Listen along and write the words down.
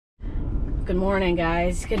Good morning,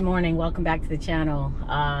 guys. Good morning. Welcome back to the channel.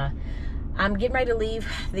 I'm getting ready to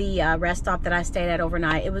leave the rest stop that I stayed at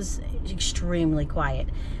overnight. It was extremely quiet,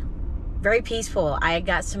 very peaceful. I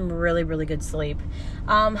got some really good sleep.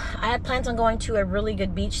 I had plans on going to a really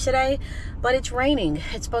good beach today, but it's raining.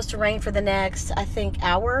 It's supposed to rain for the next, I think,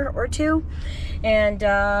 hour or two, and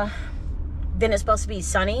then it's supposed to be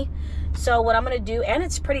sunny. So what I'm gonna do, and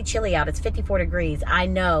it's pretty chilly out, it's 54 degrees. I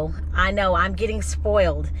know, I'm getting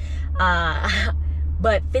spoiled.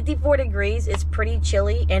 But 54 degrees is pretty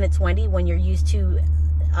chilly, and it's windy when you're used to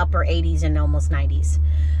upper 80s and almost 90s.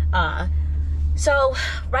 So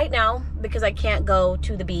right now, because I can't go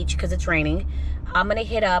to the beach because it's raining, I'm gonna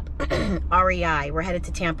hit up REI. We're headed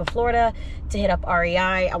to Tampa, Florida to hit up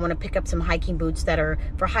REI. I wanna pick up some hiking boots that are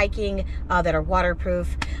for hiking, that are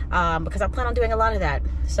waterproof, because I plan on doing a lot of that.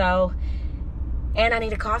 So, and I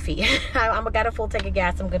need a coffee. I've got a full tank of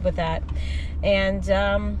gas, I'm good with that. And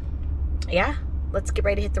yeah, let's get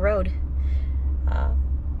ready to hit the road. I'll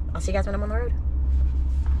see you guys when I'm on the road.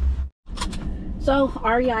 So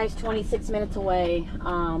REI is 26 minutes away.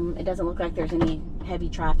 It doesn't look like there's any heavy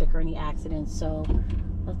traffic or any accidents, so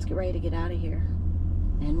let's get ready to get out of here.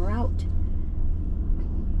 And we're out.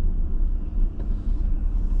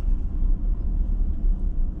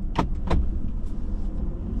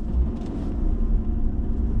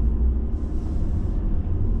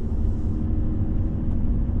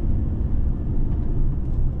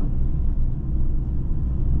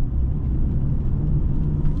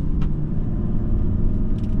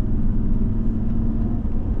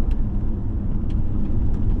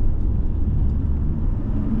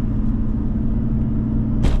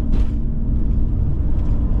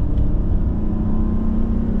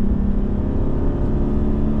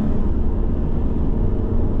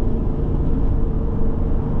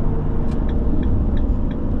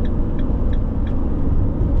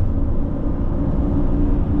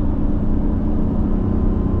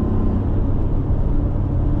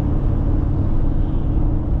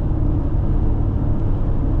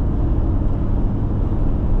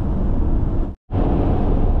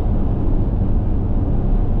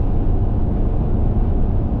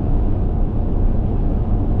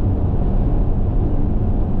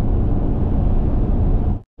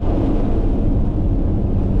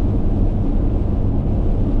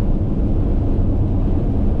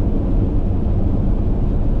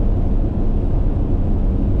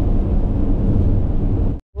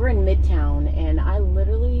 Midtown, and I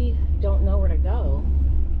literally don't know where to go.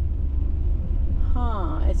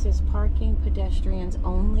 It says parking pedestrians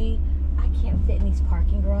only. I can't fit in these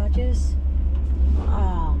parking garages.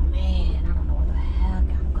 Oh man, I don't know where the heck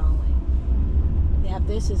I'm going. Yeah,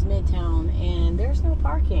 this is Midtown and there's no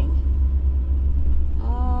parking.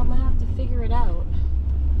 I'm gonna have to figure it out.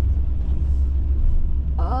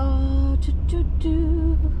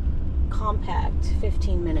 Compact,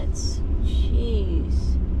 15 minutes.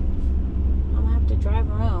 Jeez. To drive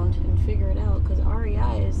around and figure it out because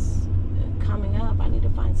REI is coming up. I need to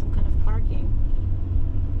find some kind of parking.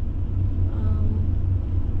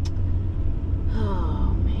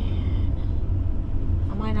 Oh man,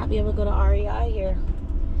 I might not be able to go to REI here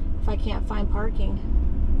if I can't find parking.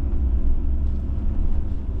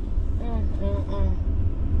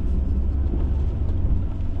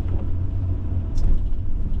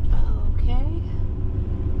 Okay,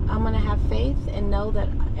 I'm gonna have faith and know that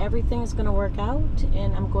everything is going to work out,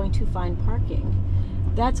 and I'm going to find parking.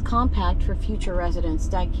 That's compact for future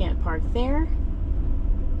residents. I can't park there.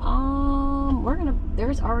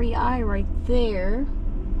 There's REI right there,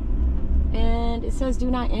 and it says do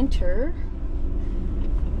not enter.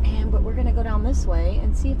 But we're gonna go down this way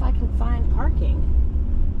and see if I can find parking.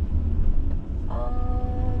 How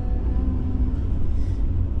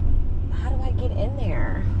do I get in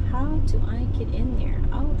there? How do I get in there?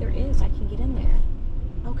 Oh, there is. I can get in there.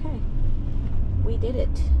 Okay, we did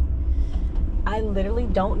it. I literally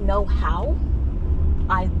don't know how.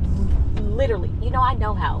 I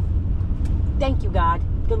know how. Thank you, God.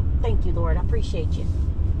 Thank you, Lord. I appreciate you.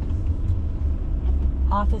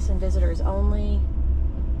 Office and visitors only.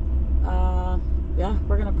 Yeah,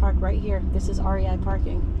 we're gonna park right here. This is REI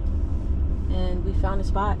parking, and we found a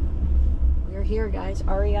spot. We're here, guys.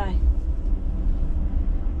 REI.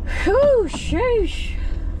 Whew, sheesh.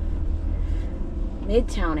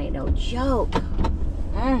 Midtown ain't no joke.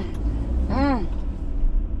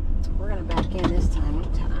 We're gonna back in this time.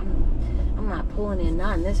 I'm not pulling in,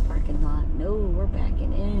 not in this parking lot. No, we're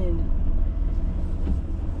backing in.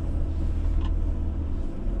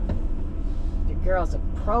 The girl's a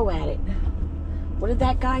pro at it. What did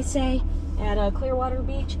that guy say at Clearwater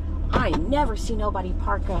Beach? I ain't never see nobody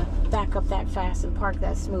back up that fast and park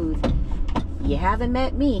that smooth. You haven't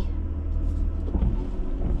met me.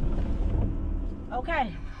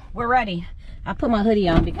 Okay, we're ready. I put my hoodie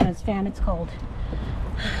on because, fam, it's cold.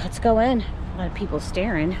 Let's go in. A lot of people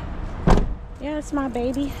staring. Yeah, it's my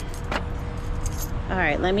baby. All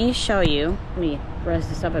right, let me show you. Let me raise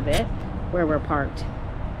this up a bit where we're parked.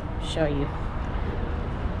 Show you.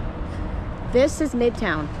 This is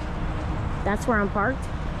Midtown. That's where I'm parked.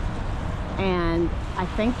 And I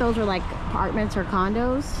think those are like apartments or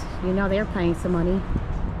condos. You know, they're paying some money.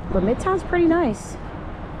 But Midtown's pretty nice.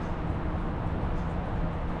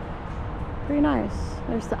 Pretty nice.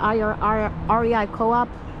 There's the REI co-op.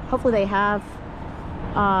 Hopefully they have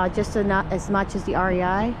just as much as the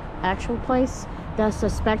REI actual place. That's the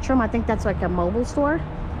Spectrum. I think that's like a mobile store.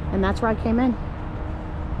 And that's where I came in.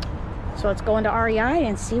 So let's go into REI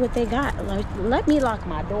and see what they got. Let me lock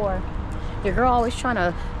my door. Your girl always trying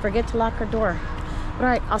to forget to lock her door. All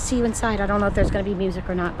right, I'll see you inside. I don't know if there's going to be music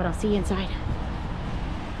or not, but I'll see you inside.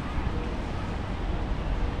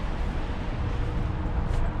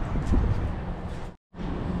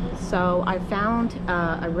 So I found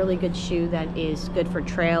a really good shoe that is good for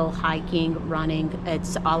trail, hiking, running.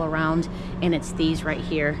 It's all around, and it's these right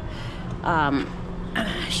here.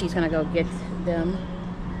 She's going to go get them.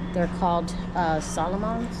 They're called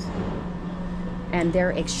Solomon's, and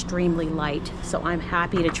they're extremely light. So I'm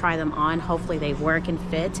happy to try them on. Hopefully they work and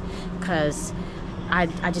fit, because I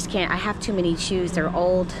just can't. I have too many shoes. They're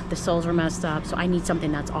old. The soles are messed up. So I need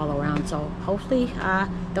something that's all around. So hopefully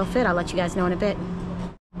they'll fit. I'll let you guys know in a bit.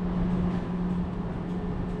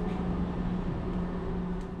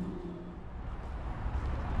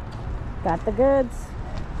 Got the goods.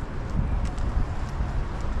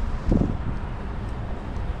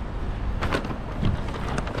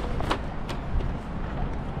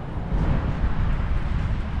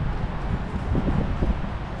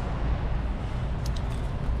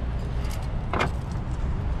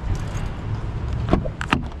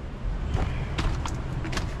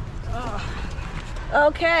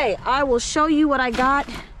 Okay, I will show you what I got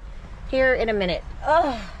here in a minute.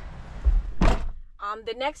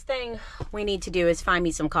 The next thing we need to do is find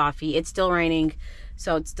me some coffee. It's still raining,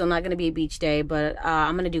 so it's still not going to be a beach day, but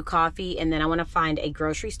I'm going to do coffee, and then I want to find a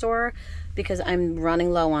grocery store because I'm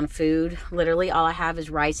running low on food. Literally, all I have is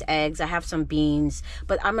rice, eggs. I have some beans,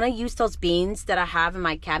 but I'm going to use those beans that I have in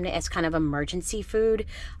my cabinet as kind of emergency food.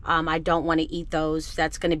 I don't want to eat those.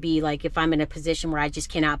 That's going to be like if I'm in a position where I just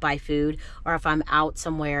cannot buy food, or if I'm out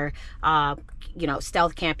somewhere, you know,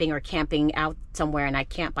 stealth camping or camping out somewhere and I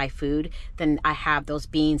can't buy food, then I have those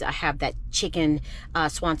beans. I have that chicken,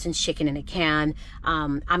 Swanson's chicken in a can.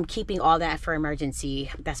 I'm keeping all that for emergency.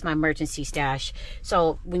 That's my emergency stash.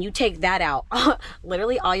 So when you take that out,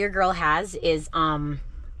 literally all your girl has is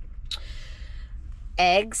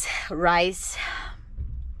eggs, rice,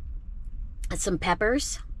 some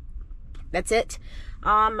peppers. That's it.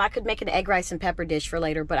 I could make an egg, rice, and pepper dish for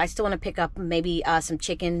later, but I still want to pick up maybe some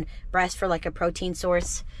chicken breast for like a protein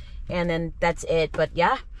source, and then that's it. But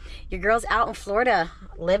yeah, your girl's out in Florida,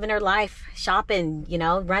 living her life, shopping, you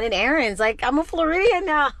know, running errands. Like, I'm a Floridian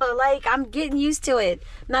now. Like, I'm getting used to it.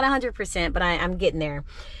 Not 100%, but I'm getting there.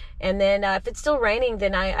 And then if it's still raining,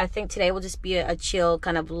 then I think today will just be a chill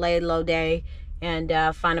kind of lay low day, and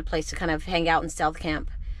find a place to kind of hang out and stealth camp.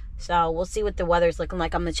 So we'll see what the weather's looking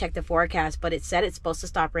like. I'm going to check the forecast, but it said it's supposed to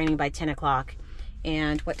stop raining by 10 o'clock.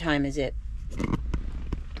 And what time is it?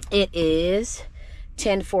 It is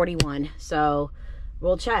 10:41. So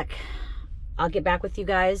we'll check. I'll get back with you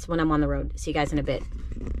guys when I'm on the road. See you guys in a bit.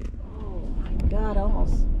 Oh my God, I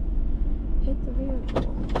almost hit the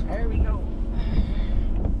vehicle. There we go.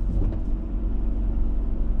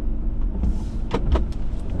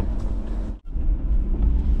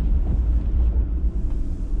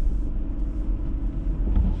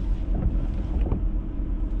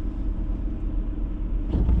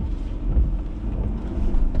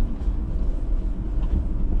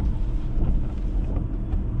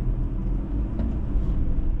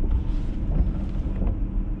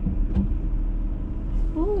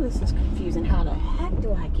 This is confusing. How the heck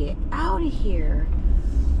do I get out of here?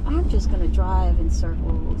 I'm just gonna drive in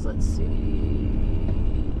circles. Let's see.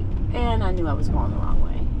 And I knew I was going the wrong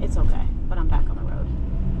way. It's okay, but I'm back on the road.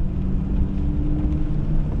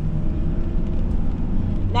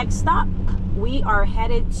 Next stop, we are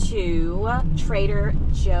headed to Trader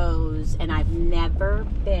Joe's, and I've never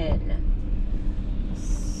been.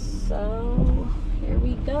 So here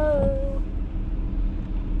we go.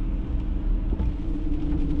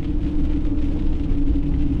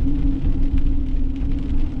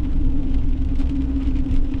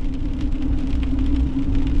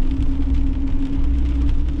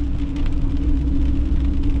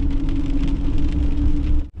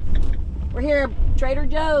 Trader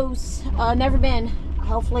Joe's. Never been.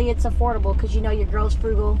 Hopefully it's affordable, because you know your girl's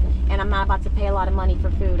frugal and I'm not about to pay a lot of money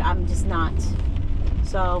for food. I'm just not.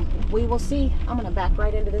 So we will see. I'm gonna back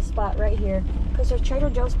right into this spot right here, because their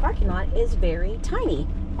Trader Joe's parking lot is very tiny.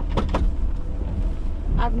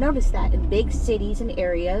 I've noticed that in big cities and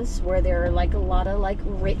areas where there are like a lot of like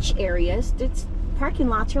rich areas, it's parking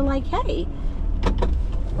lots are like, hey,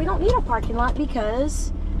 we don't need a parking lot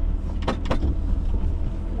because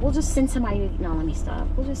we'll just send somebody. No, let me stop.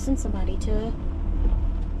 We'll just send somebody to.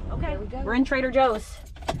 Okay, we're in Trader Joe's.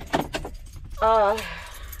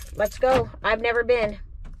 Let's go. I've never been.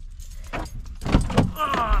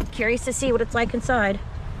 Curious to see what it's like inside.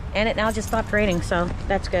 And it now just stopped raining, so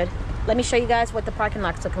that's good. Let me show you guys what the parking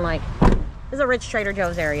lot's looking like. This is a rich Trader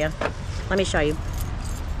Joe's area. Let me show you.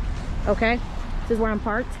 Okay, this is where I'm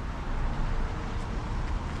parked.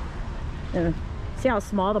 See how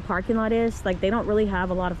small the parking lot is? Like, they don't really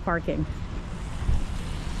have a lot of parking.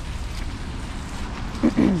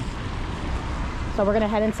 So we're gonna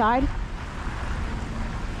head inside.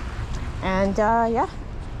 And yeah,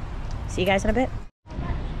 see you guys in a bit.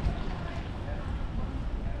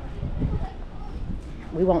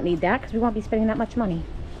 We won't need that because we won't be spending that much money.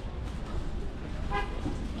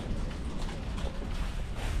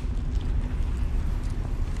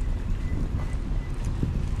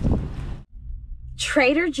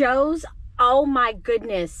 Trader Joe's, oh my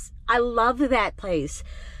goodness. I love that place.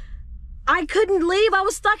 I couldn't leave. I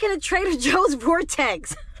was stuck in a Trader Joe's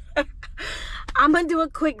vortex. I'm gonna do a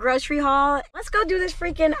quick grocery haul. Let's go do this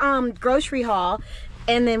freaking grocery haul,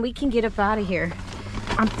 and then we can get up out of here.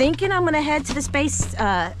 I'm thinking I'm gonna head to the space,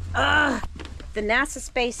 the NASA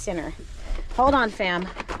Space Center. Hold on, fam.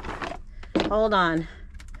 Hold on.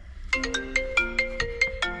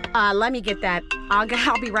 Let me get that.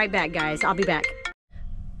 I'll be right back, guys. I'll be back.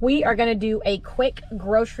 We are gonna do a quick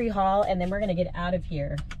grocery haul, and then we're gonna get out of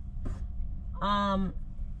here.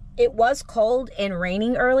 It was cold and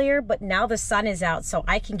raining earlier, but now the sun is out, so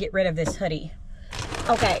I can get rid of this hoodie.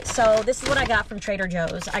 Okay, so this is what I got from Trader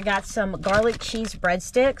Joe's. I got some garlic cheese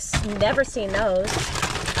breadsticks. Never seen those.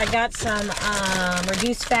 I got some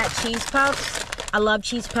reduced fat cheese puffs. I love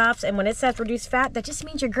cheese puffs, and when it says reduced fat, that just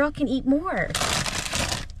means your girl can eat more.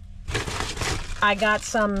 I got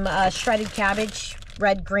some shredded cabbage,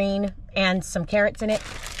 red, green, and some carrots in it.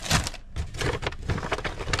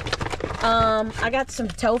 I got some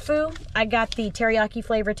tofu. I got the teriyaki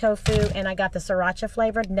flavor tofu, and I got the sriracha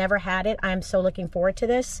flavored. Never had it. I'm so looking forward to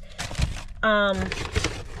this. I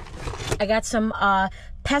got some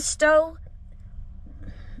pesto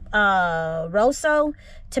rosso,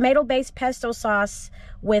 tomato-based pesto sauce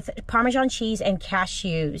with Parmesan cheese and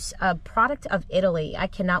cashews. A product of Italy. I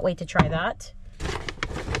cannot wait to try that.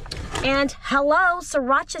 And hello,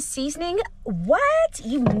 sriracha seasoning. What?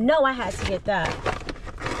 You know I had to get that.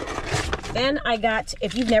 Then I got,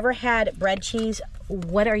 if you've never had bread cheese,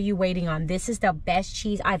 what are you waiting on? This is the best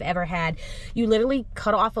cheese I've ever had. You literally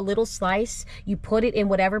cut off a little slice, you put it in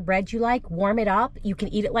whatever bread you like, warm it up. You can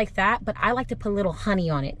eat it like that, but I like to put a little honey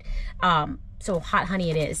on it. So hot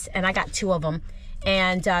honey it is. And I got 2 of them.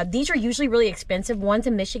 And these are usually really expensive. Ones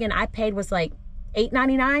in Michigan I paid was like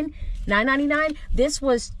 $8.99, $9.99. This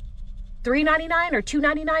was $3.99 or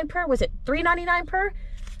 $2.99 per. Was it $3.99 per?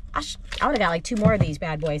 I would have got like 2 more of these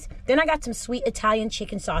bad boys. Then I got some sweet Italian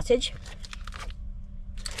chicken sausage.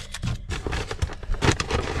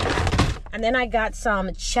 And then I got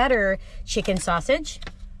some cheddar chicken sausage.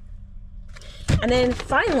 And then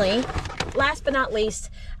finally, last but not least,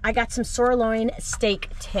 I got some sirloin steak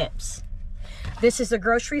tips. This is the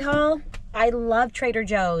grocery haul. I love Trader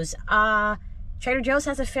Joe's. Trader Joe's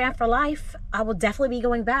has a fan for life. I will definitely be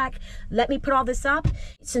going back. Let me put all this up.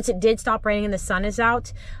 Since it did stop raining and the sun is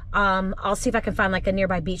out, I'll see if I can find like a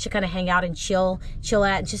nearby beach to kind of hang out and chill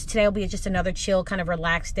at. Just today will be just another chill, kind of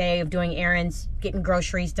relaxed day of doing errands, getting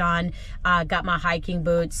groceries done. Got my hiking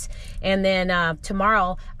boots. And then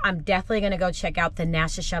tomorrow, I'm definitely gonna go check out the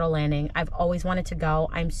NASA shuttle landing. I've always wanted to go.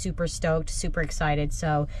 I'm super stoked, super excited.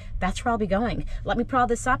 So that's where I'll be going. Let me put all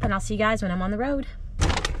this up and I'll see you guys when I'm on the road.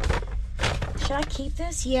 Should I keep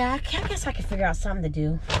this? Yeah, I guess I could figure out something to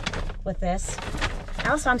do with this.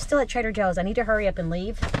 Also, I'm still at Trader Joe's. I need to hurry up and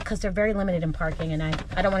leave because they're very limited in parking, and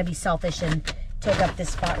I don't want to be selfish and take up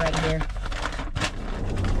this spot right here.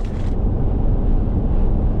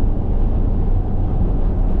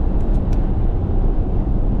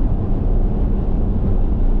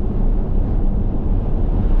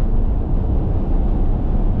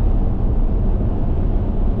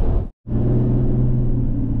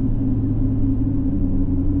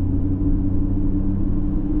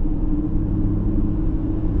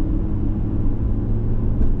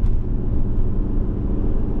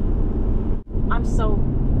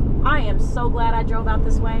 am so glad I drove out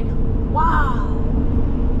this way. Wow.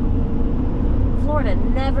 Florida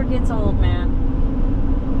never gets old, man.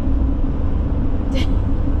 This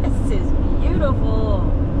is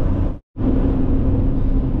beautiful.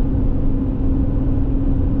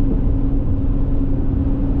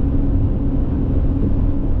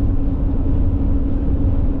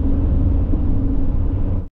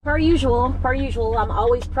 Per usual, I'm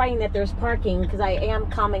always praying that there's parking because I am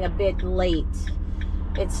coming a bit late.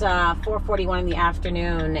 It's 4:41 in the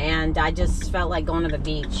afternoon, and I just felt like going to the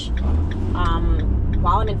beach.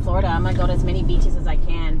 While I'm in Florida, I'm gonna go to as many beaches as I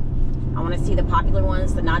can. I want to see the popular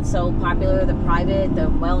ones, the not so popular, the private, the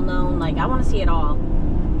well-known. Like, I want to see it all.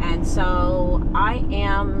 And so I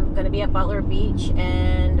am gonna be at Butler Beach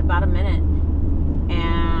in about a minute,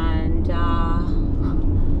 and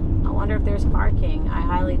I wonder if there's parking. I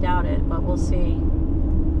highly doubt it, but we'll see.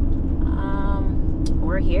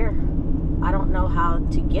 We're here. I don't know how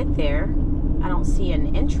to get there. I don't see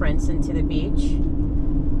an entrance into the beach.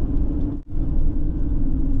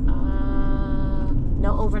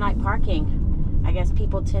 No overnight parking. I guess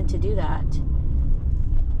people tend to do that.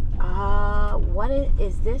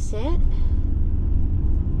 Is this it?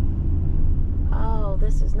 Oh,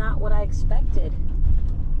 this is not what I expected.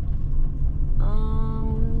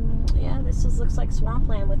 Yeah, this just looks like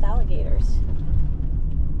swampland with alligators.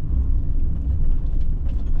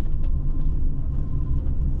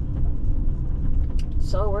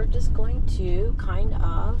 So we're just going to kind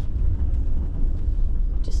of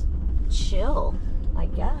just chill, I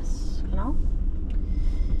guess, you know?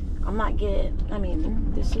 I'm not getting, I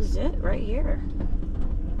mean, this is it right here.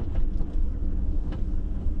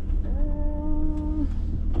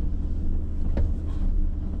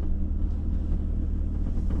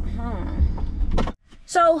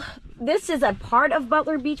 So this is a part of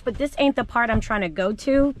Butler Beach, but this ain't the part I'm trying to go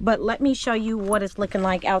to. But let me show you what it's looking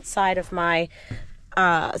like outside of my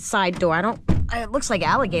side door. It looks like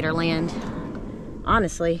alligator land,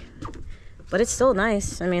 honestly, but it's still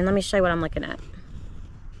nice. I mean, let me show you what I'm looking at.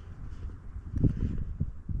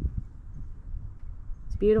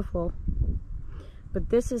 It's beautiful, but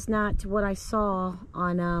this is not what I saw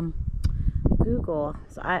on Google.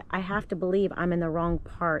 So I have to believe I'm in the wrong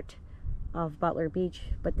part of Butler Beach,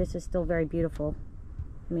 but this is still very beautiful.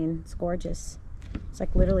 I mean, it's gorgeous. It's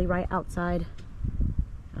like literally right outside.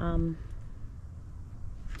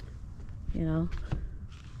 You know,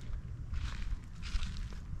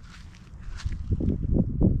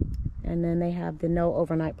 and then they have the no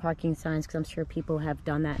overnight parking signs, because I'm sure people have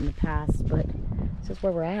done that in the past, but this is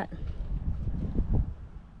where we're at.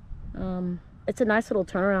 It's a nice little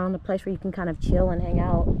turnaround, a place where you can kind of chill and hang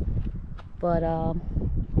out, but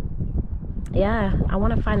yeah, I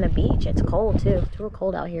want to find the beach. It's cold too. It's real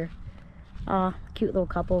cold out here. Cute little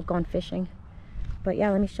couple going fishing. But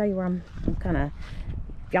yeah, let me show you where I'm kind of,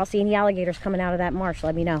 if y'all see any alligators coming out of that marsh,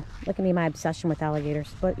 let me know. Look at me, my obsession with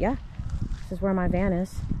alligators. But yeah, this is where my van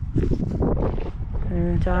is.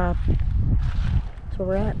 And that's where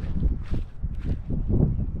we're at.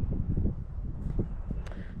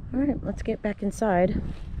 All right, let's get back inside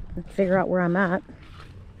and figure out where I'm at.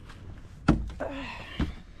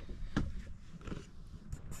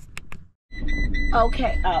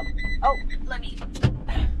 Okay,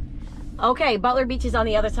 okay, Butler Beach is on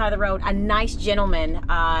the other side of the road. A nice gentleman,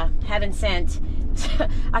 heaven sent.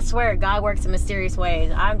 I swear, God works in mysterious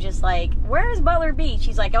ways. I'm just like, where is Butler Beach?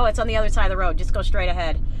 He's like, oh, it's on the other side of the road. Just go straight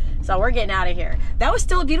ahead. So we're getting out of here. That was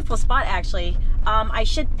still a beautiful spot, actually. I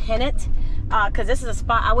should pin it, because this is a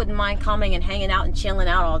spot I wouldn't mind coming and hanging out and chilling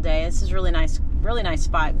out all day. This is really nice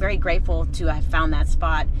spot. Very grateful to have found that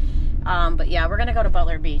spot. But yeah, we're gonna go to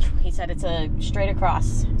Butler Beach. He said it's a straight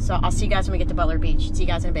across. So I'll see you guys when we get to Butler Beach. See you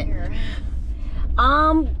guys in a bit.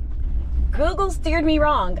 Google steered me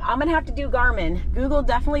wrong. I'm gonna have to do Garmin. Google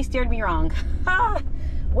definitely steered me wrong.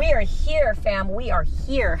 We are here, fam. We are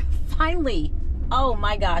here. Finally. Oh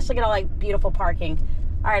my gosh, look at all that beautiful parking.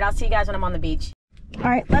 All right, I'll see you guys when I'm on the beach. All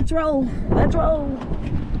right, let's roll. Let's roll.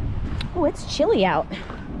 Oh, it's chilly out.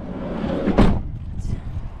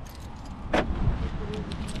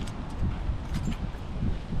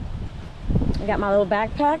 I got my little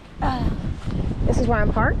backpack. This is where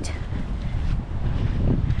I'm parked.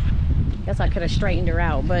 Guess I could have straightened her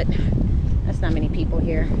out, but that's not many people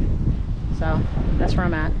here. So that's where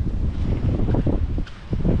I'm at.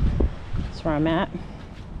 That's where I'm at.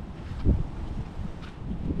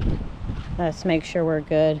 Let's make sure we're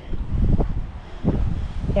good.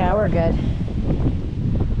 Yeah, we're good.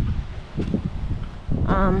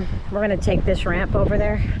 We're gonna take this ramp over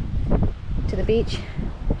there to the beach.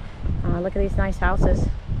 Look at these nice houses.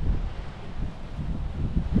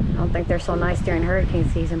 I don't think they're so nice during hurricane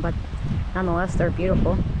season, but Nonetheless, they're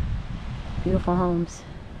beautiful. Beautiful homes.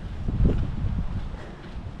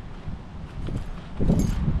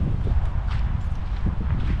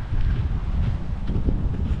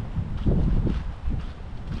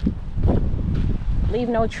 Leave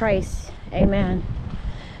no trace. Amen.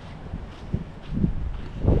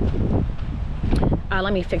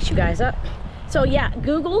 Let me fix you guys up. So yeah,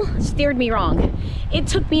 Google steered me wrong. It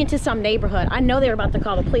took me into some neighborhood. I know they were about to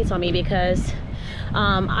call the police on me because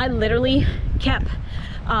I literally kept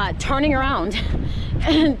turning around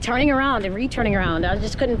and turning around and returning around. I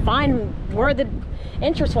just couldn't find where the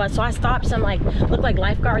entrance was, so I stopped. Some looked like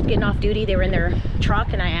lifeguards getting off duty. They were in their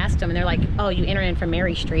truck, and I asked them, and they're like, "Oh, you enter in from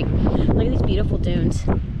Mary Street." Look at these beautiful dunes.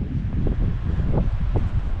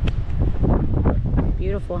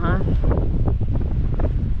 Beautiful, huh?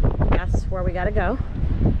 That's where we gotta go.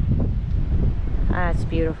 That's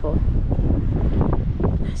beautiful.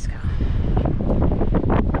 Let's go.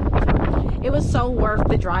 It was so worth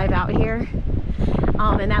the drive out here.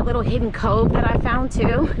 And that little hidden cove that I found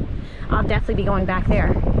too, I'll definitely be going back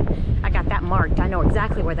there. I got that marked. I know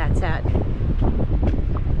exactly where that's at.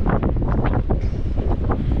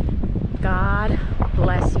 God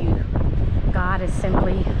bless you. God is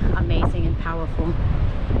simply amazing and powerful.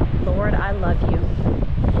 Lord, I love you.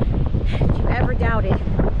 If you ever doubted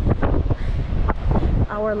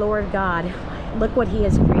our Lord God, look what he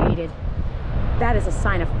has created. That is a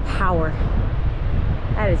sign of power.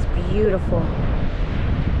 That is beautiful.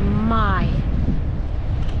 My.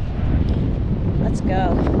 Let's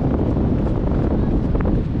go.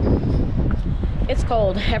 It's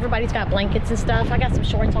cold. Everybody's got blankets and stuff. I got some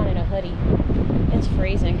shorts on and a hoodie. It's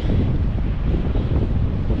freezing.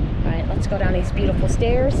 All right, let's go down these beautiful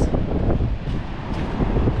stairs.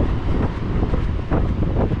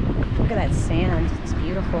 Look at that sand. It's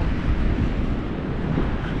beautiful.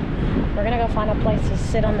 We're gonna go find a place to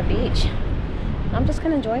sit on the beach. I'm just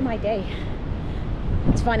gonna enjoy my day.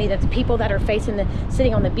 It's funny that the people that are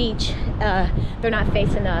sitting on the beach, they're not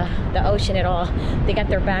facing the ocean at all. They got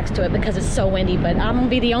their backs to it because it's so windy, but I'm gonna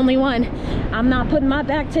be the only one. I'm not putting my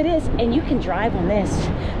back to this, and you can drive on this,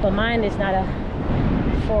 but mine is not a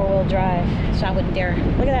four-wheel drive, so I wouldn't dare.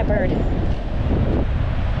 Look at that bird.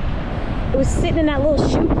 It was sitting in that little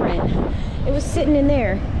shoe print. It was sitting in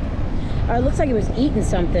there. Or it looks like it was eating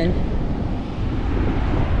something.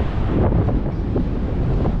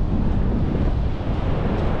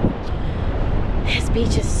 This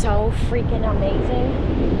beach is so freaking amazing.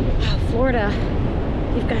 Oh, Florida,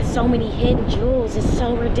 you've got so many hidden jewels. It's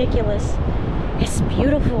so ridiculous. It's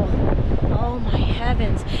beautiful. Oh my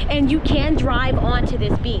heavens. And you can drive onto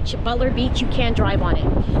this beach. Butler Beach, you can drive on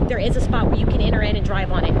it. There is a spot where you can enter in and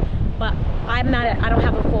drive on it. But I don't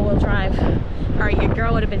have a four-wheel drive. All right, your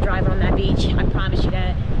girl would have been driving on that beach. I promise you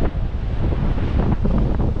that.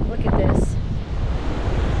 Look at this.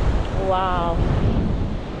 Wow.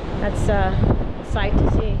 That's a sight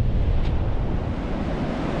to see.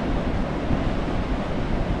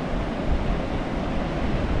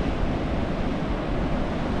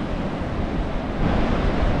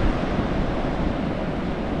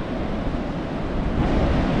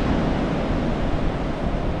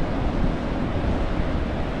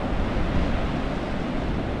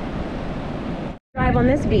 On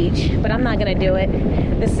this beach, but I'm not gonna do it.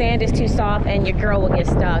 The sand is too soft and your girl will get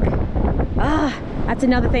stuck. That's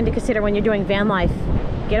another thing to consider when you're doing van life.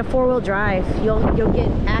 Get a four-wheel drive. You'll get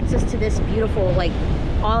access to this beautiful, like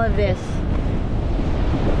all of this.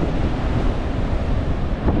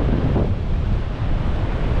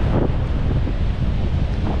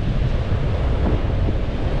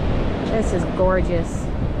 This is gorgeous.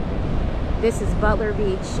 This is Butler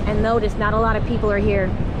Beach, and notice not a lot of people are here.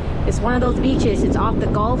 It's one of those beaches. It's off the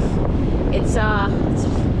Gulf. It's a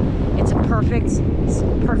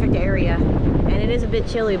perfect area, and it is a bit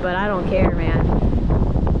chilly, but I don't care, man.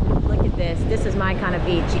 Look at this. This is my kind of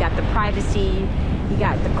beach. You got the privacy, you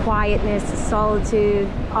got the quietness, the solitude.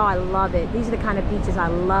 Oh, I love it. These are the kind of beaches I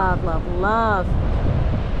love, love, love.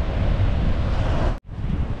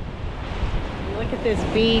 Look at this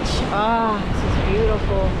beach. Oh, this is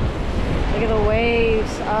beautiful. Look at the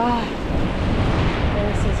waves. Oh.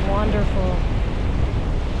 This is wonderful.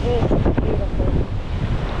 This is beautiful.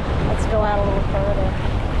 Let's go out a little further.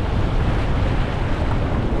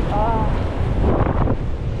 Oh.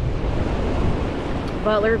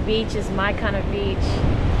 Butler Beach is my kind of beach.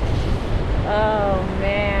 Oh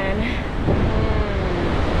man.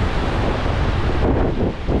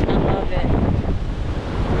 I love it.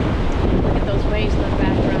 Look at those waves in the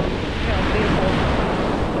background. Look how beautiful.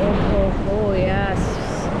 Oh yes.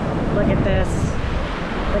 Look at this.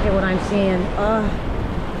 Look at what I'm seeing.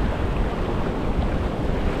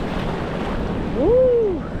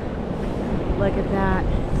 Look at that.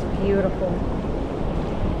 It's beautiful.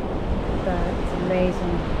 That's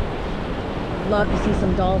amazing. Love to see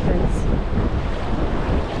some dolphins.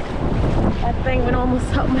 That thing went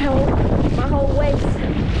almost up my whole waist.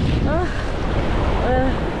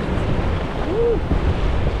 Woo.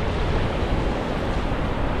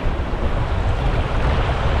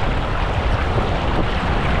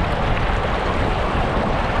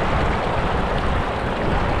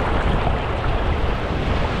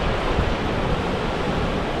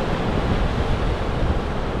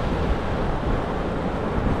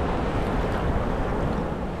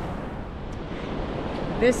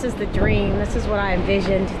 This is the dream. This is what I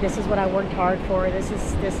envisioned. This is what I worked hard for. This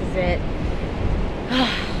is it.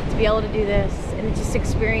 To be able to do this and just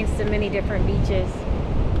experience the many different beaches.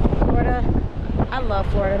 Florida, I love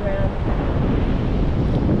Florida, man.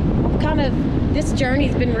 This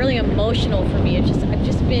journey's been really emotional for me. I've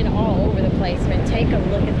just been all over the place, man. Take a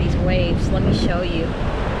look at these waves. Let me show you.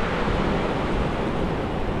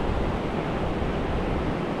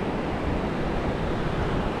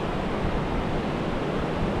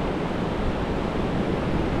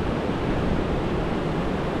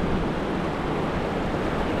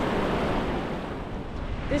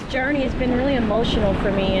 This journey has been really emotional for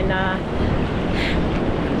me, and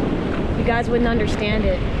you guys wouldn't understand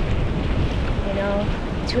it. You know,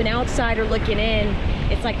 to an outsider looking in,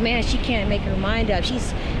 it's like, man, she can't make her mind up.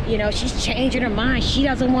 She's changing her mind. She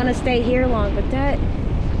doesn't want to stay here long, but that's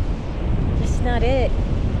not it.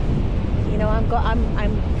 You know,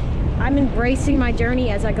 I'm embracing my journey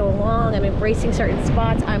as I go along. I'm embracing certain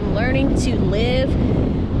spots. I'm learning to live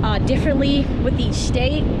differently with each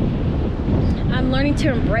state. I'm learning to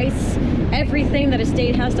embrace everything that a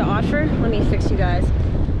state has to offer. Let me fix you guys.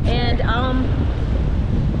 And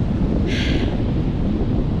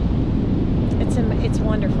it's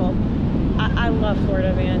wonderful. I love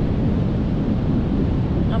Florida, man.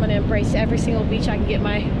 I'm gonna embrace every single beach I can get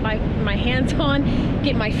my hands on,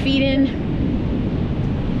 get my feet in.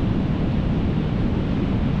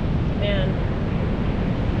 Man,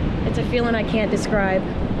 it's a feeling I can't describe.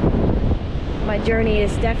 My journey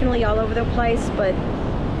is definitely all over the place, but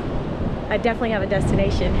I definitely have a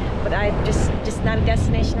destination. But I'm just not a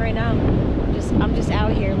destination right now. I'm just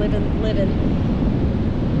out here living.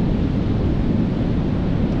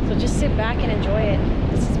 So just sit back and enjoy it.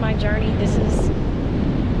 This is my journey. This is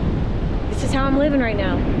how I'm living right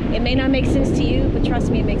now. It may not make sense to you, but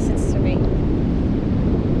trust me, it makes sense to me.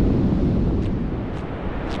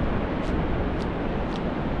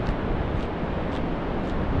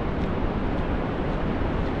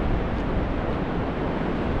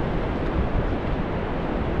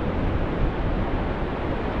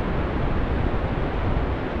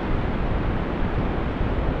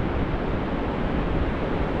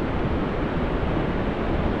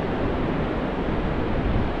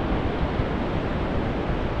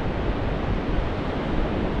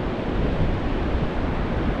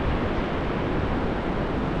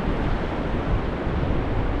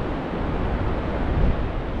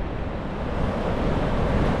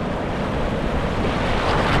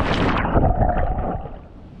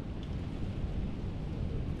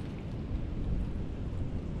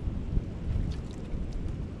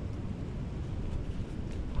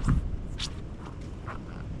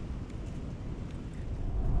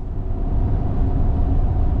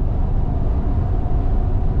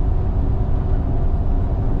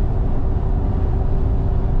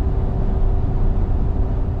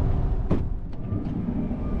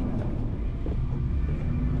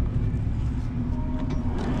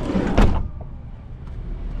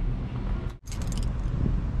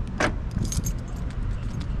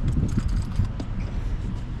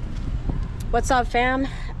 What's up, fam?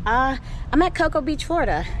 I'm at Cocoa Beach,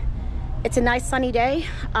 Florida. It's a nice sunny day.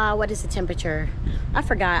 What is the temperature? I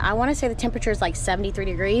forgot. I want to say the temperature is like 73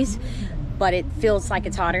 degrees, but it feels like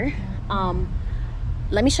it's hotter.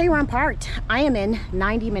 Let me show you where I'm parked. I am in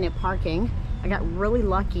 90-minute parking. I got really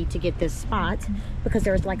lucky to get this spot because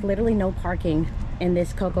there's like literally no parking in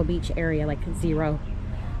this Cocoa Beach area, like zero.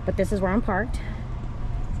 But this is where I'm parked.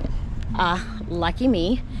 Lucky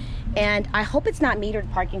me. And I hope it's not metered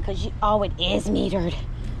parking because oh, it is metered.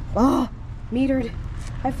 Oh, metered.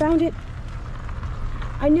 I found it.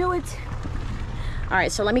 I knew it. All right,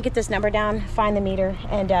 so let me get this number down, find the meter,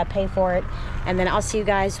 and pay for it. And then I'll see you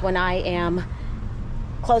guys when I am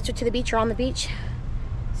closer to the beach or on the beach.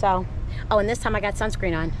 So, oh, and this time I got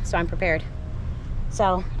sunscreen on, so I'm prepared.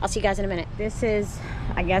 So I'll see you guys in a minute. This is,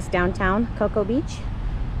 I guess, downtown Cocoa Beach.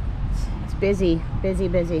 It's busy, busy,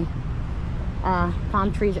 busy.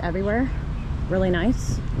 Palm trees everywhere, really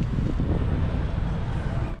nice.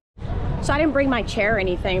 So So I didn't bring my chair or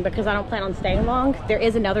anything because I don't plan on staying long. There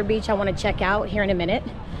is another beach I want to check out here in a minute.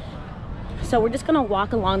 So we're just gonna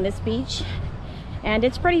walk along this beach, and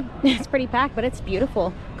it's pretty packed, but it's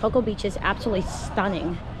beautiful. Cocoa Beach is absolutely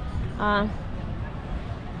stunning.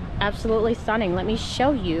 Absolutely stunning. Let me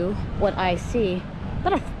show you what I see.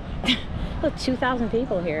 Look, 2,000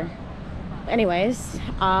 people here. Anyways,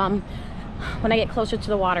 when I get closer to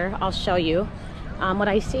the water, I'll show you what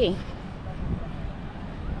I see.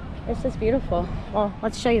 It's just beautiful. Well,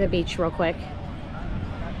 let's show you the beach real quick.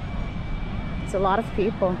 It's a lot of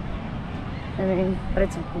people. I mean, but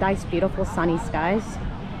it's nice, beautiful, sunny skies.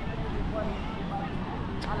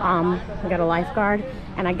 We got a lifeguard,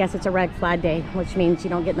 and I guess it's a red flag day, which means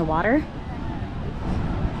you don't get in the water.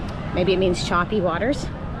 Maybe it means choppy waters.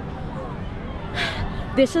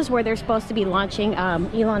 This is where they're supposed to be launching,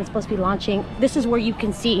 Elon's supposed to be launching. This is where you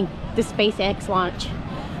can see the SpaceX launch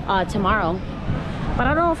tomorrow. But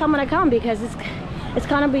I don't know if I'm gonna come because it's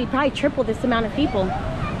gonna be probably triple this amount of people.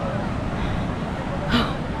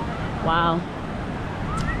 Wow.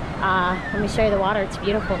 Let me show you the water. It's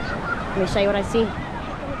beautiful. Let me show you what I see.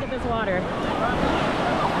 Look at this water.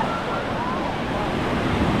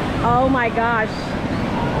 Oh my gosh.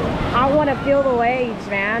 I want to feel the waves,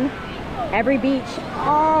 man. Every beach.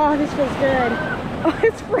 Oh, this feels good. Oh,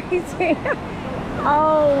 it's freezing.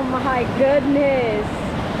 Oh my goodness.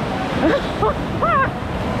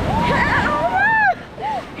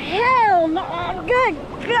 Hell no. Oh, good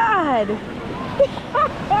God.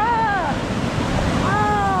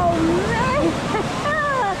 Oh man.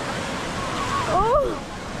 Oh,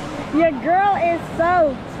 your girl is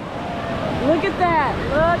soaked. Look at that.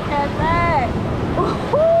 Look at that.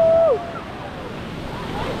 Woohoo!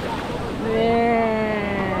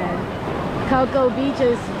 Man. Cocoa Beach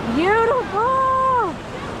is beautiful.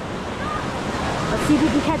 Let's see if we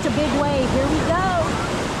can catch a big wave. Here we go.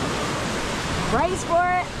 Brace for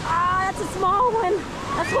it. Ah, that's a small one.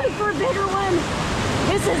 Let's wait for a bigger one.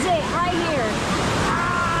 This is it right here.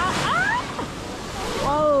 Ah, ah.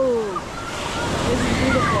 Whoa. This is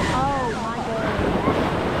beautiful. Oh my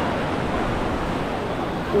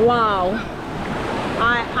God. Wow.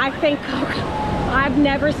 I think I've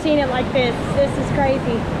never seen it like this. This is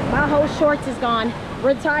crazy. My whole shorts is gone.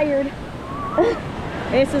 Retired.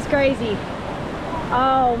 This is crazy.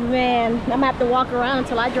 Oh man. I'm gonna have to walk around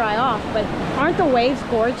until I dry off. But aren't the waves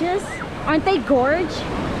gorgeous? Aren't they gorge?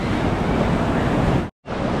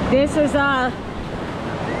 This is I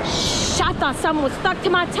thought something was stuck to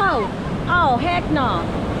my toe. Oh heck no.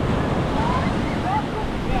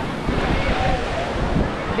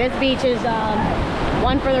 This beach is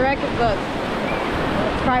one for the record book.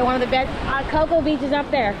 It's probably one of the best. Cocoa Beach is up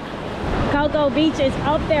there. Cocoa Beach is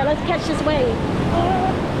up there. Let's catch this wave.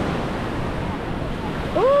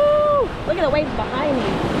 Ooh, look at the waves behind me.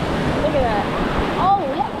 Look at that. Oh.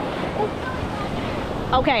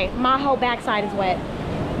 Okay, my whole backside is wet.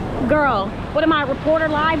 Girl, what am I, reporter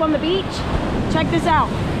live on the beach? Check this out.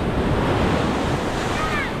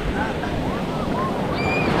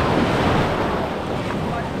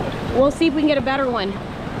 We'll see if we can get a better one.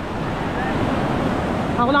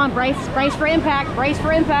 Hold on, brace for impact, brace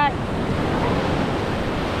for impact.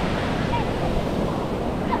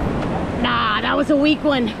 Nah, that was a weak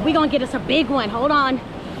one. We gonna get us a big one. Hold on,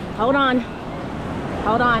 hold on,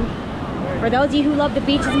 hold on. For those of you who love the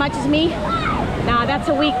beach as much as me, nah, that's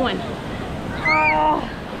a weak one. Oh,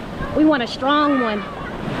 we want a strong one.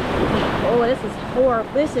 Oh, this is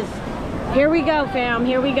horrible. This is, here we go, fam,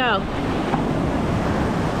 here we go.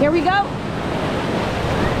 Here we go.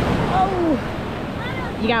 Oh,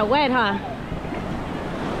 you got wet, huh?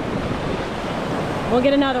 We'll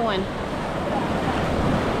get another one.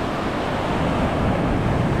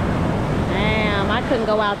 Damn, I couldn't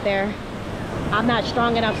go out there. I'm not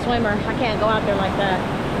strong enough swimmer. I can't go out there like that.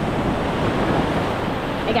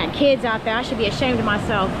 They got kids out there. I should be ashamed of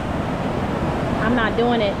myself. I'm not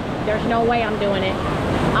doing it. There's no way I'm doing it.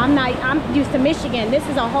 I'm used to Michigan. This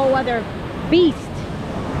is a whole other beast.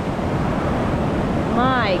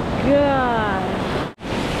 My God.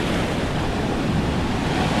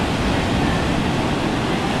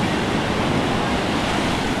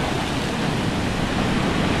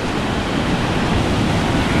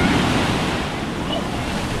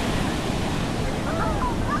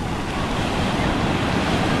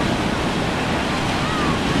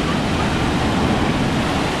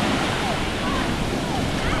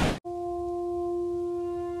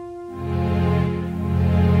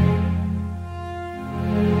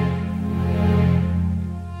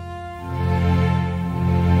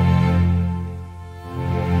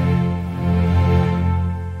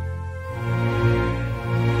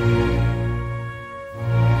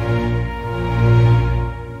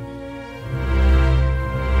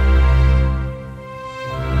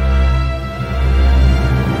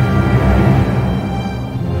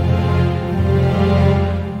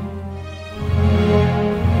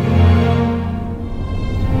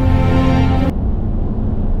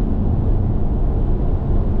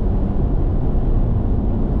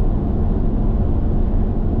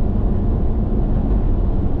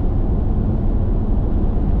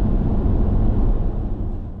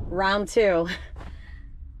 Round two.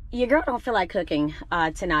 Your girl don't feel like cooking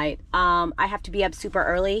tonight. I have to be up super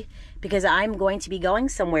early because I'm going to be going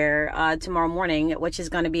somewhere tomorrow morning, which is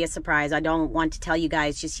going to be a surprise. I don't want to tell you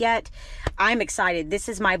guys just yet. I'm excited. This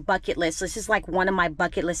is my bucket list. This is like one of my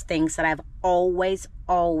bucket list things that I've always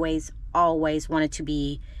wanted to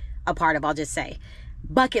be a part of. I'll just say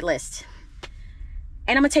bucket list.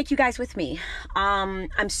 And I'm gonna take you guys with me.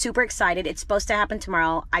 I'm super excited. It's supposed to happen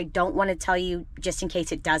tomorrow. I don't want to tell you just in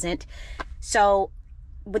case it doesn't. So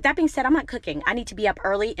with that being said, I'm not cooking. I need to be up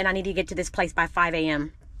early and I need to get to this place by 5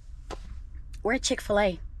 a.m. We're at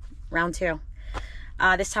Chick-fil-A, round two.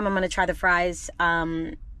 This time I'm gonna try the fries.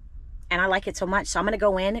 And I like it so much. So I'm gonna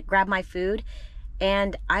go in, grab my food,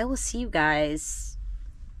 and I will see you guys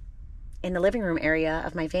in the living room area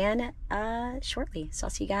of my van shortly. So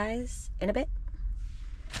I'll see you guys in a bit.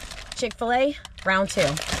 Chick-fil-A, round two.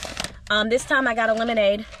 This time I got a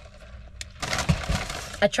lemonade.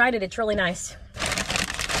 I tried it, it's really nice.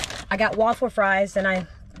 I got waffle fries and I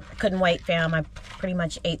couldn't wait, fam. I pretty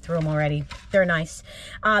much ate through them already. They're nice.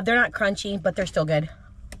 They're not crunchy, but they're still good.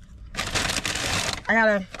 I got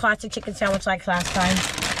a classic chicken sandwich like last time.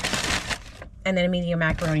 And then a medium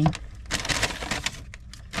macaroni.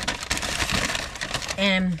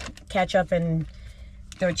 And ketchup and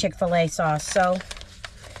their Chick-fil-A sauce. So,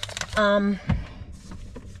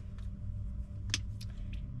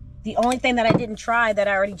 the only thing that I didn't try that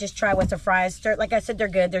I already just tried was the fries. Like I said, they're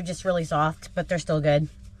good. They're just really soft, but they're still good.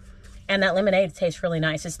 And that lemonade tastes really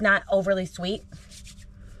nice. It's not overly sweet.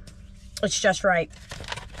 It's just right.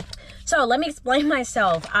 So let me explain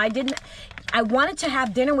myself. I wanted to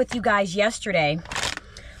have dinner with you guys yesterday,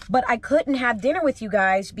 but I couldn't have dinner with you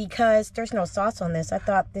guys because there's no sauce on this. I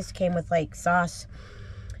thought this came with like sauce.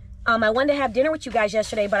 I wanted to have dinner with you guys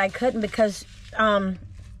yesterday, but I couldn't because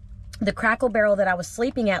the Crackle Barrel that I was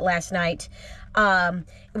sleeping at last night,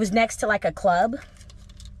 it was next to like a club,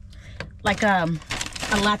 like a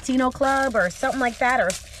Latino club or something like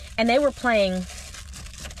that, and they were playing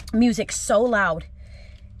music so loud,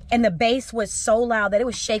 and the bass was so loud that it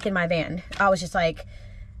was shaking my van. I was just like,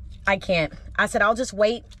 I can't. I said, I'll just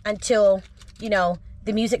wait until, you know,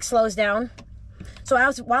 the music slows down. So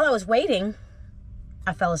while I was waiting,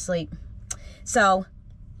 I fell asleep. So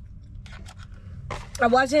I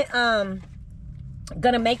wasn't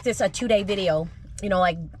gonna make this a 2-day video, you know,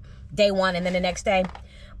 like day one and then the next day,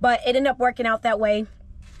 but it ended up working out that way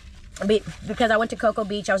because I went to Cocoa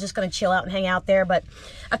Beach. I was just gonna chill out and hang out there, but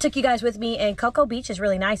I took you guys with me, and Cocoa Beach is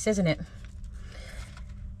really nice, isn't it?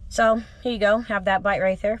 So here you go, have that bite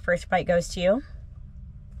right there. First bite goes to you.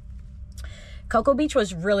 Cocoa Beach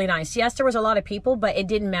was really nice. Yes, there was a lot of people, but it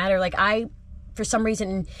didn't matter. Like for some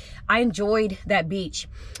reason, I enjoyed that beach.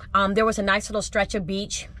 There was a nice little stretch of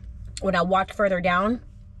beach when I walked further down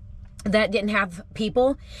that didn't have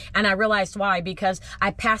people, and I realized why, because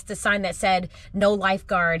I passed the sign that said no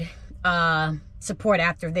lifeguard support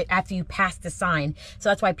after you passed the sign. So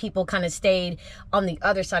that's why people kind of stayed on the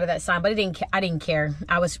other side of that sign, but I didn't care.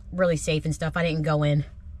 I was really safe and stuff. I didn't go in.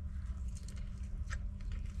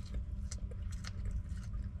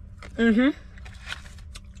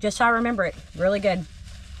 Just how I remember it. Really good.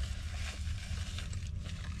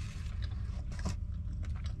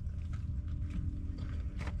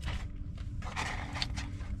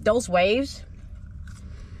 Those waves.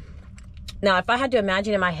 Now, if I had to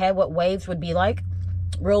imagine in my head what waves would be like,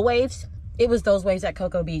 real waves, it was those waves at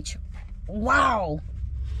Cocoa Beach. Wow.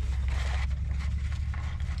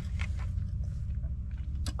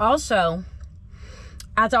 Also,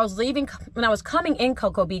 as I was leaving, when I was coming in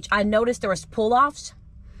Cocoa Beach, I noticed there was pull-offs,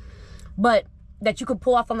 but that you could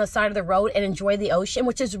pull off on the side of the road and enjoy the ocean,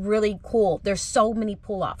 which is really cool. There's so many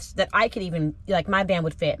pull-offs that I could even, like, my van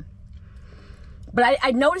would fit. But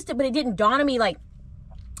I noticed it, but it didn't dawn on me, like,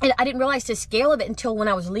 I didn't realize the scale of it until when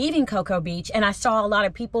I was leaving Cocoa Beach and I saw a lot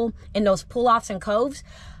of people in those pull-offs and coves.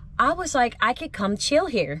 I was like, I could come chill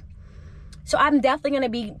here. So I'm definitely going to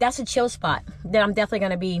be, that's a chill spot that I'm definitely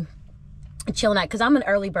going to be chilling at, because I'm an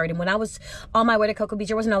early bird. And when I was on my way to Cocoa Beach,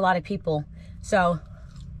 there wasn't a lot of people. So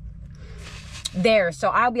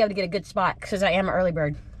I'll be able to get a good spot because I am an early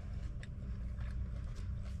bird.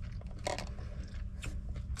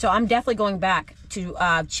 So I'm definitely going back to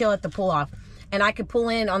chill at the pull-off. And I could pull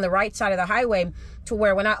in on the right side of the highway to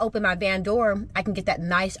where when I open my van door, I can get that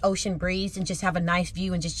nice ocean breeze and just have a nice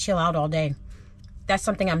view and just chill out all day. That's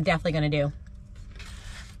something I'm definitely going to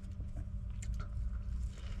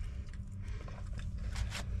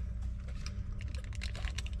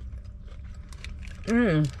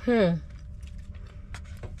do.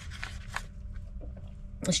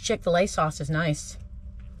 This Chick-fil-A sauce is nice.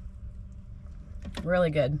 Really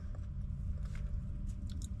good.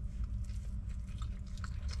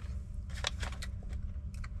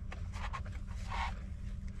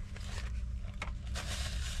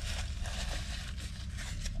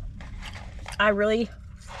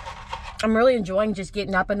 I'm really enjoying just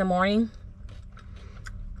getting up in the morning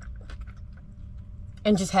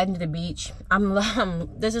and just heading to the beach.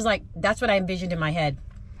 This is like, that's what I envisioned in my head.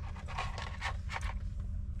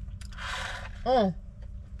 Oh,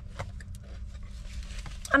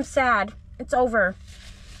 I'm sad. It's over.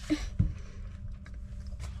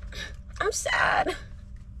 I'm sad.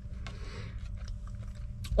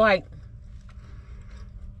 Like,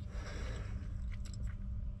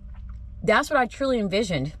 that's what I truly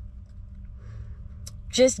envisioned.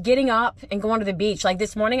 Just getting up and going to the beach. Like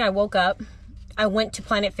this morning I woke up, I went to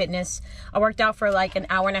Planet Fitness. I worked out for like an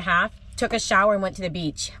hour and a half, took a shower and went to the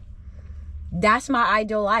beach. That's my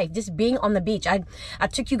ideal life, just being on the beach. I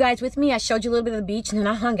took you guys with me. I showed you a little bit of the beach, and then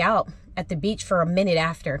I hung out at the beach for a minute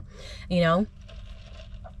after, you know.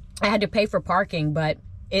 I had to pay for parking, but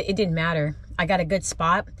it didn't matter. I got a good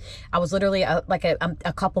spot. I was literally like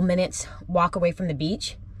a couple minutes walk away from the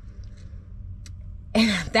beach. And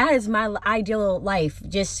that is my ideal life.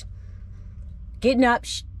 Just getting up,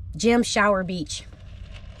 gym, shower, beach.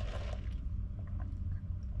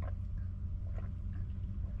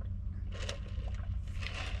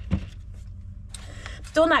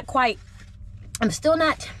 I'm still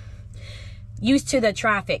not used to the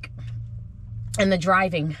traffic and the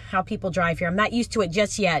driving, how people drive here. I'm not used to it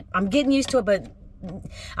just yet. I'm getting used to it, but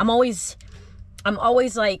I'm always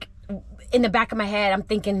like, in the back of my head, I'm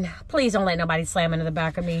thinking, please don't let nobody slam into the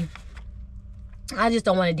back of me. I just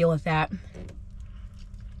don't want to deal with that.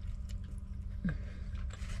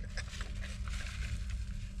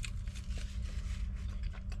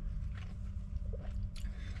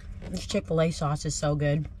 This Chick-fil-A sauce is so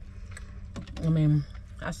good. I mean,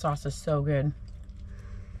 that sauce is so good.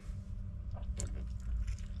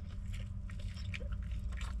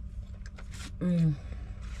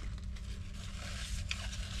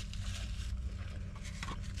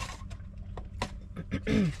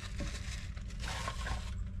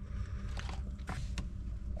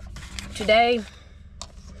 Today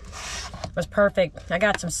was perfect. I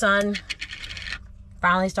got some sun.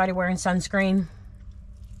 Finally started wearing sunscreen.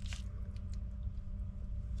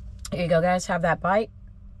 Here you go, guys. Have that bite.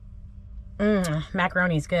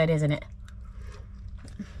 Macaroni's good, isn't it?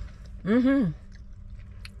 I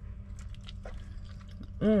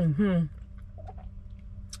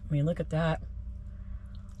mean, look at that.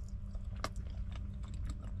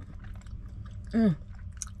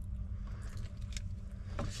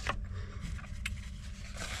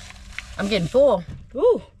 I'm getting full.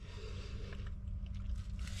 Ooh.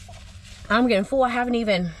 I'm getting full. I haven't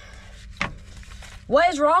even... What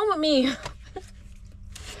is wrong with me?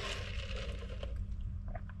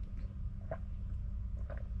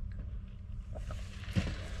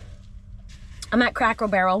 I'm at Cracker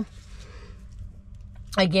Barrel.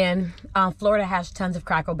 Again, Florida has tons of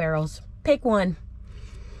Cracker Barrels. Pick one.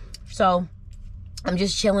 So, I'm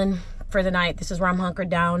just chilling for the night. This is where I'm hunkered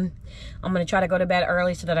down. I'm going to try to go to bed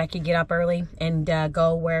early so that I can get up early and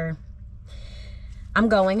go where I'm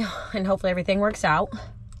going. And hopefully everything works out.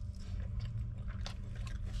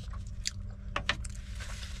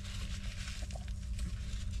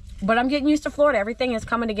 But I'm getting used to Florida. Everything is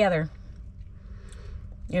coming together.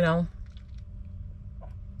 You know.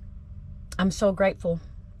 I'm so grateful.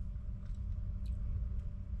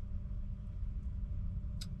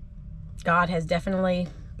 God has definitely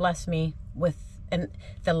blessed me with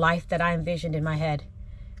the life that I envisioned in my head.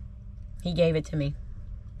 He gave it to me.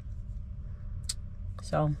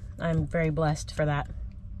 So I'm very blessed for that.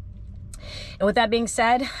 And with that being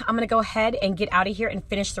said, I'm going to go ahead and get out of here and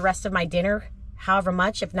finish the rest of my dinner. However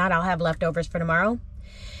much. If not, I'll have leftovers for tomorrow.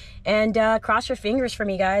 And cross your fingers for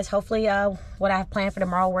me, guys. Hopefully what I have planned for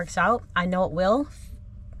tomorrow works out. I know it will.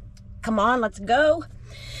 Come on, let's go.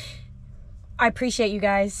 I appreciate you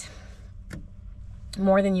guys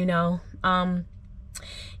more than you know.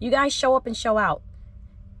 You guys show up and show out.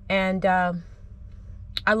 And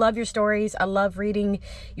I love your stories. I love reading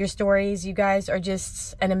your stories. You guys are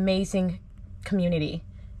just an amazing community.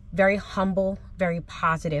 Very humble, very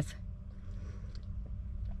positive.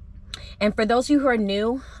 And for those of you who are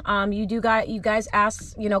new, you guys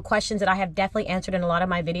ask, questions that I have definitely answered in a lot of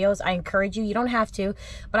my videos. I encourage you don't have to,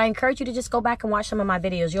 but I encourage you to just go back and watch some of my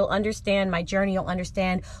videos. You'll understand my journey. You'll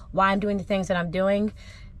understand why I'm doing the things that I'm doing.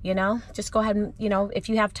 Just go ahead and, if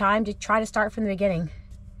you have time, to try to start from the beginning.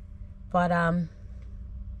 But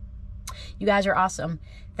you guys are awesome.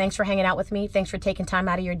 Thanks for hanging out with me. Thanks for taking time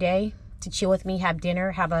out of your day to chill with me, have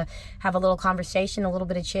dinner, have a little conversation, a little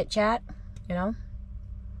bit of chit chat, It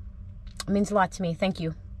means a lot to me. Thank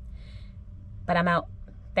you. But I'm out.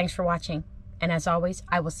 Thanks for watching. And as always,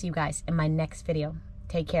 I will see you guys in my next video.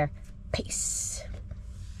 Take care. Peace.